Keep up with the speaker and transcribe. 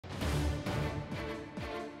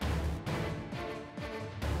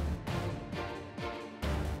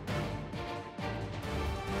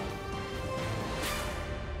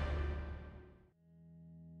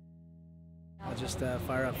just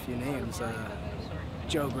fire up a few names.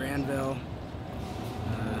 Joe Granville,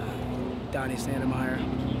 Donnie Sandemeyer,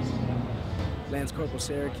 Lance Corporal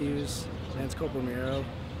Syracuse, Lance Corporal Miro,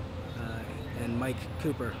 and Mike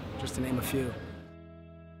Cooper, just to name a few.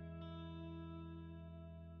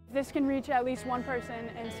 If this can reach at least one person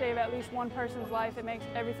and save at least one person's life, it makes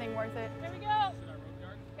everything worth it. Here we go!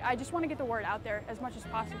 I just want to get the word out there as much as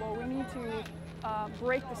possible. We need to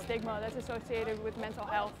break the stigma that's associated with mental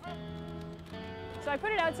health. So I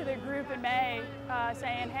put it out to the group in May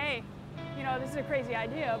saying, hey, you know, this is a crazy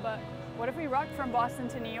idea, but what if we rucked from Boston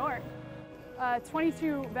to New York?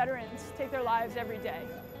 22 veterans take their lives every day.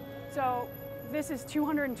 So this is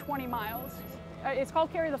 220 miles. It's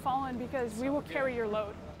called Carry the Fallen because we will carry your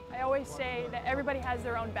load. I always say that everybody has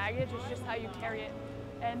their own baggage, it's just how you carry it.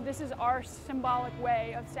 And this is our symbolic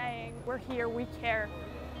way of saying, we're here, we care.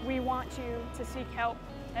 We want you to seek help,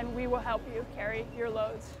 and we will help you carry your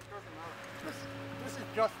loads. This is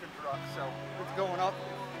just a truck, so it's going up.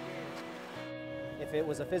 If it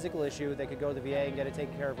was a physical issue, they could go to the VA and get it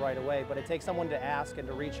taken care of right away, but it takes someone to ask and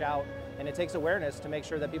to reach out, and it takes awareness to make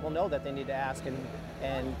sure that people know that they need to ask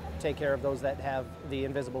and take care of those that have the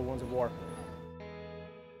invisible wounds of war.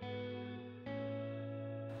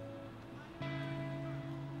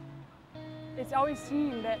 It's always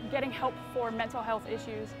seen that getting help for mental health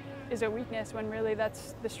issues is a weakness when really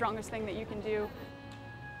that's the strongest thing that you can do.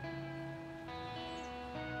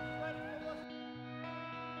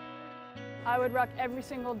 I would ruck every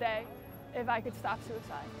single day if I could stop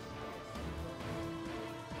suicide.